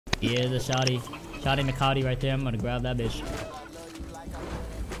Yeah, the shotty. Shotty McCarty right there. I'm gonna grab that bitch.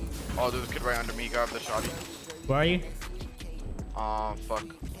 Oh, there's a kid right under me. Grab the shotty. Where are you? Fuck.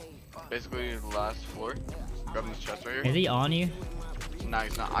 Basically, the last floor. Grabbing his chest right here. Is he on you? Nah,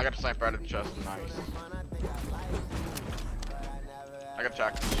 he's not. I got a sniper out of the chest. Nice. I got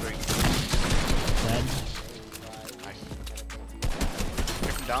jacked straight. Dead. Nice.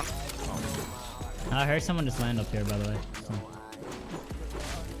 Pick him down. Oh. I heard someone just land up here, by the way. So.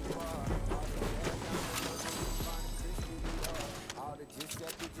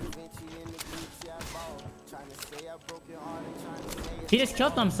 He just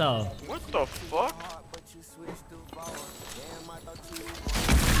killed himself. What the fuck?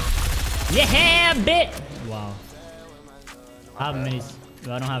 Yeah, bit. Wow. I have minis.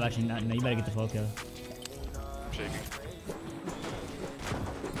 Well, I don't have actually. No, you better get the full kill. I'm shaking.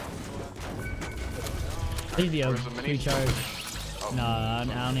 Please be a recharge. Oh. No, I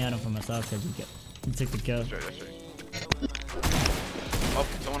only had him for myself because he took the kill. That's right, that's right. Oh,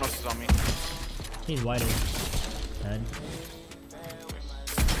 someone else is on me. He's whiter. Dead.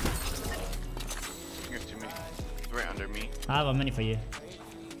 Here's to me. He's right under me. I have a mini for you.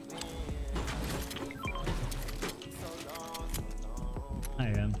 There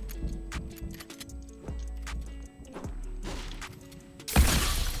you go.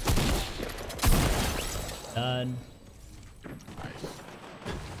 Done. Nice.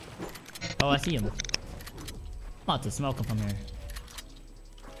 Oh, I see him. I'm about to smoke him from here.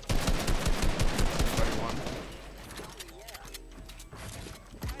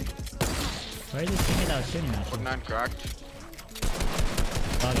 Where is this thing that was shooting at you? 49 cracked.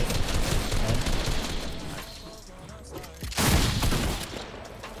 Got it. Dead.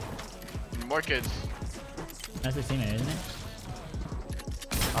 More kids. That's the teammate, isn't it?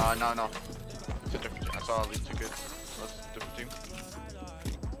 No, no. It's a different team. I saw at least 2 kids. That's a different team.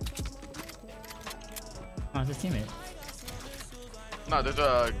 Oh, it's his teammate. No, there's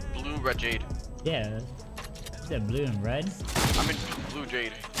a blue, red jade. Yeah. Is that blue and red? I'm in blue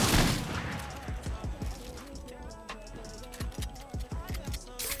jade.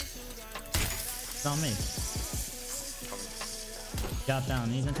 It's on me. Drop down.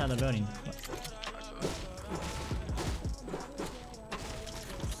 He's inside the building.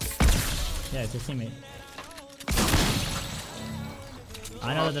 Yeah, it's his teammate.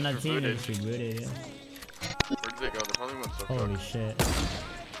 I know there's another team that should boot it, yeah. Where did they go? They probably went so Holy shit.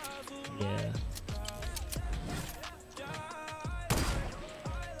 Yeah.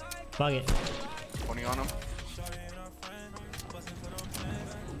 Fuck it. 20 on him.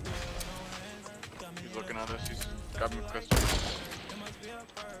 He's looking at us. He's grabbing a crystal.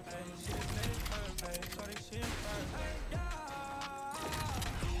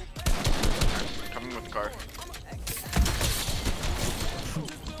 Coming with the car.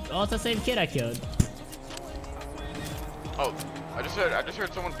 Oh, it's the same kid I killed. Oh, I just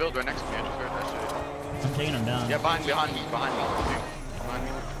heard someone build right next to me. I just heard that shit. I'm taking him down. Yeah, behind me. Behind me.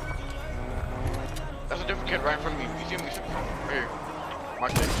 That's a different kid right in front of me. You see him? Right here.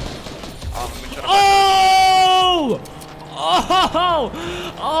 Mark it. Oh! Oh!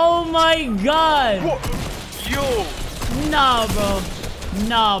 Oh my god! Whoa. Yo! Nah, bro.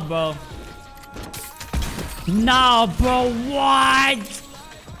 Nah, bro. Nah, bro. What?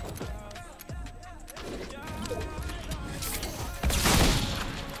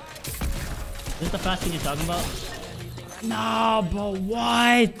 Is this the fast kid you're talking about? Nah, bro.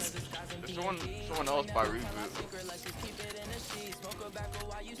 What? There's someone else by reboot.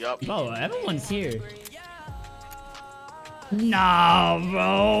 Yup. Bro, everyone's here. Nah,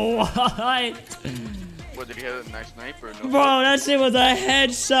 bro. What? What, did he have a nice sniper or no? Bro, that shit was a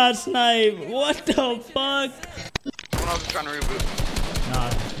headshot snipe. What the fuck? Someone else is trying to reboot.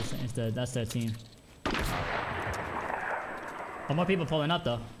 Nah, that's their team. Oh, more people pulling up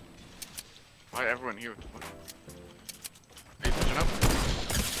though. Why everyone here? Are you pushing up?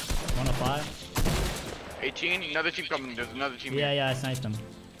 105. 18, another team coming. There's another team Yeah, here. yeah, I sniped them.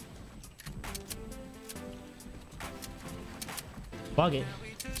 Bug it.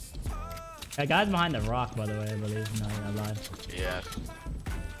 That guy's behind the rock, by the way, I believe. No, I lied. Yes.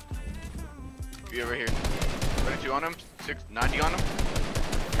 Be over here. 22 on him. 90 on him.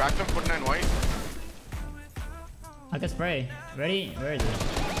 Cracked him. 49 white. I can spray. Ready? Where is it?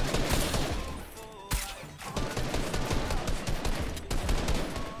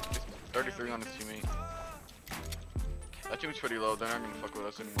 He's 33 on his teammate. That team's pretty low. They're not gonna fuck with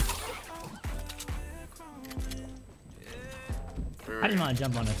us anymore. I didn't want to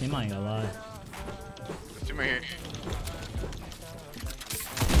jump on the team, I ain't gonna lie. This team right here.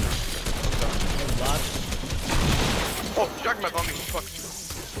 Oh, Jack my on me. Fuck.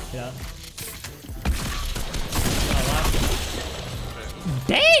 Get out.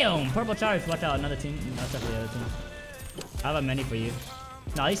 Damn! Purple charge. Watch out. Another team. That's definitely the other team. I have a mini for you.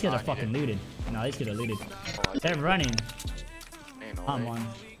 No, these kids are fucking looted. No, these kids are looted. They're running. I'm on.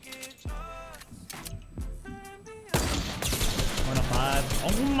 105.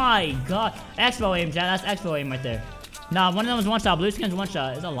 Oh my god. Expo aim, Jack. That's Expo aim right there. Nah, one of them was one shot. Blue skin's one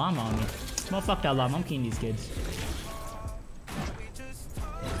shot. There's a llama on me. Well, fuck that llama. I'm killing these kids.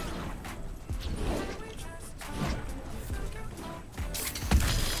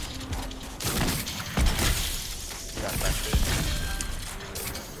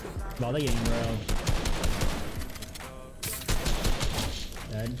 Bro, they're getting railed.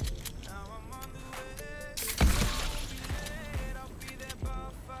 Dead.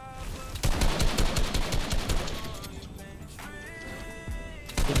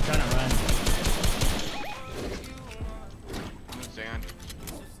 He's trying to run.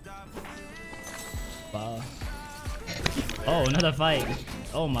 Wow. Oh, another fight.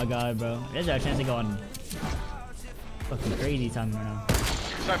 Oh my god, bro. There's our chance to go on fucking crazy time right now.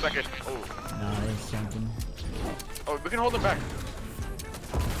 5 seconds. Oh. Nah, he's jumping. Oh, we can hold him back.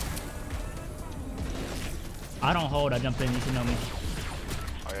 I don't hold, I jump in, you should know me.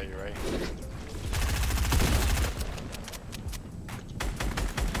 Oh yeah, you're right.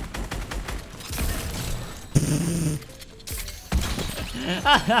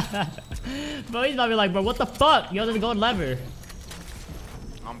 Bro, he's probably like, bro, what the fuck? Yo, there's a gold lever.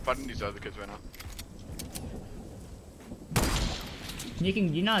 I'm fighting these other kids right now. You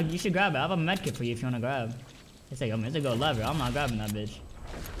can, you should grab it. I have a medkit for you if you wanna grab. It's like, it's a gold lever. I'm not grabbing that bitch.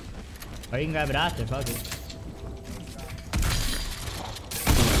 Or you can grab it after, fuck it.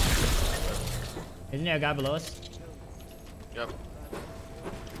 Isn't there a guy below us? Yep.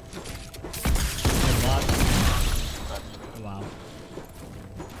 Wow.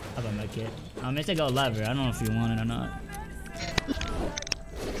 I have a medkit. It's a gold lever. I don't know if you want it or not.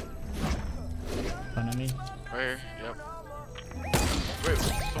 Front of me? Right here, yep. Wait,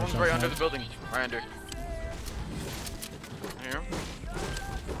 someone's right under the building. Right under. I hear him.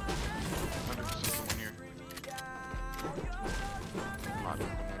 Under someone here. Not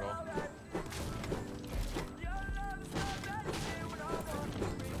looking at all.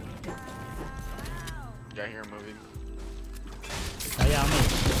 Yeah, I hear him moving. Oh yeah, I'm in.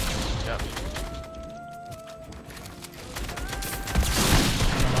 Yep.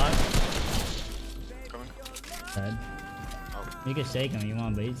 Coming. Dead. Oh. You can shake him if you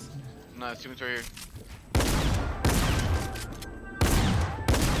want, but he's... No, Steven's right here.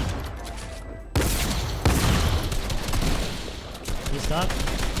 He's stuck.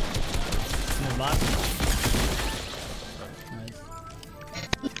 In his box. Nice.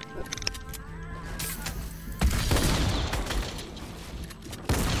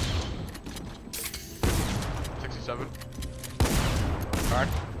 67. Crack.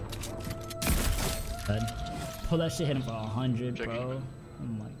 Dead. Pull that shit, hit him for 100, Checking. bro. Oh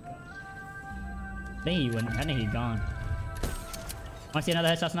my god. I think he went. I think he's gone. Wanna see another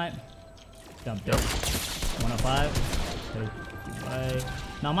headshot snipe? Jump there. 105.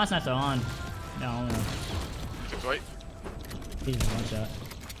 35. No, my snipes are on. No, I don't know. 6 white. He's one shot.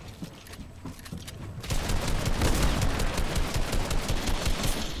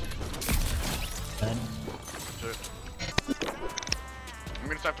 Dead. Shit. I'm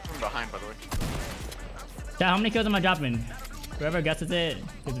gonna start from behind, by the way. Yeah, how many kills am I dropping? Whoever guesses it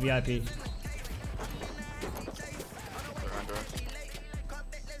is VIP. They're under us.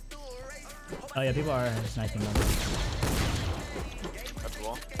 Oh yeah, people are sniping them. That's the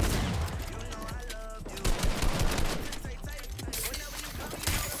wall.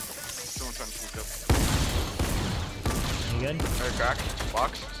 Someone's trying to sneak up. You good? Hey, crack.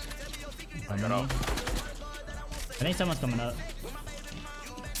 Box. I got out. I think someone's coming up.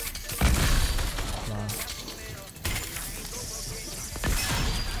 Wow.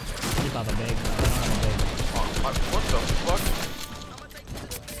 You pop a big. I don't have a big. Oh, what the fuck?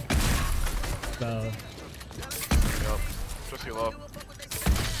 Bro. Yup. Just heal up.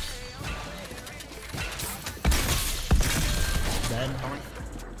 Dead. Coming.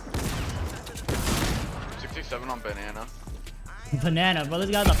 67 on banana. Banana, bro. This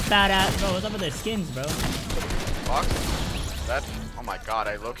guy's a fat ass. Bro, what's up with their skins, bro? Box. That. Oh my god,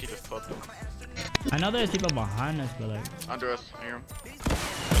 I low-key just flipped him. I know there's people behind us, but like. Under us. I hear him.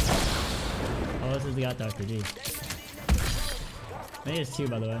 Oh, this is the guy with the RPG. Maybe it's 2,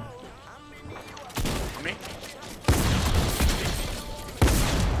 by the way. On me.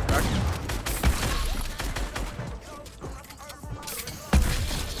 Crack.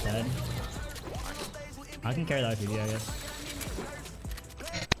 Dead. I can carry the RPG, I guess.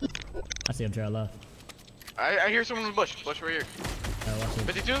 I see him trail left. I hear someone in the bush. Bush right here. Watch it.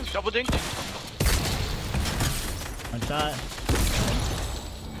 52, double dink. One shot.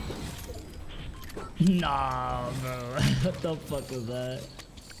 Nah, bro. What the fuck was that?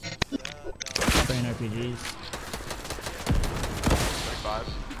 Spraying RPGs. 35.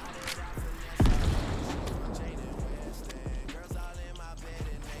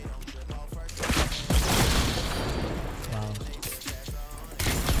 Wow.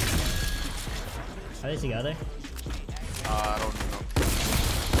 Are they together? I don't know.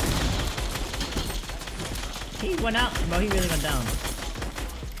 He went out. Bro, he really went down.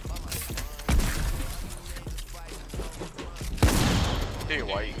 Take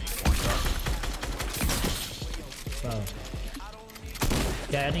white. One shot. Bro.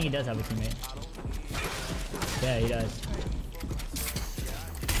 Yeah, I think he does have a teammate. Yeah, he does.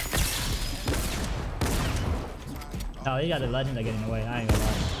 Oh, you got the legends are getting away. I ain't gonna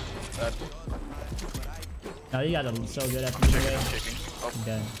lie. That. No, you got them so good at getting away. Kicking. Oh.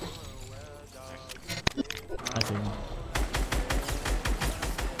 Okay. I see him.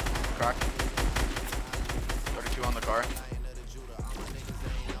 Crack. 32 on the car.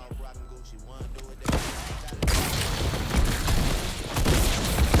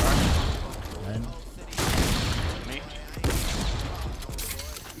 Then. Me.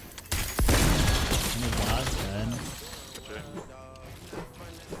 And his boss, then. Shit.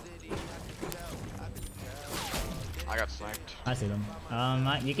 I got sniped. I see them.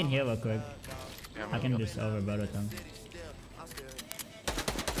 You can heal real quick. Yeah, I can just overboard with them.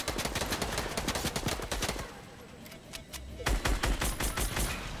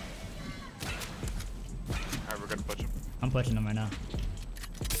 Alright, we're gonna push him. I'm pushing them right now.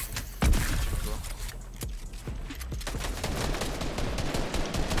 Cool.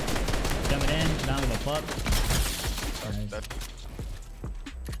 Jumping in, down with a pup. Nice. Dead.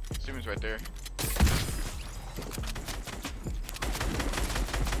 Steven's right there.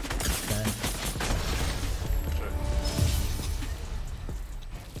 Dead.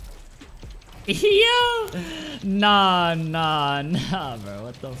 Yo! Nah, bro.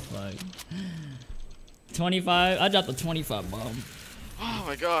 What the fuck? 25? I dropped a 25 bomb. Oh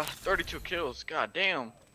my god, 32 kills. God damn.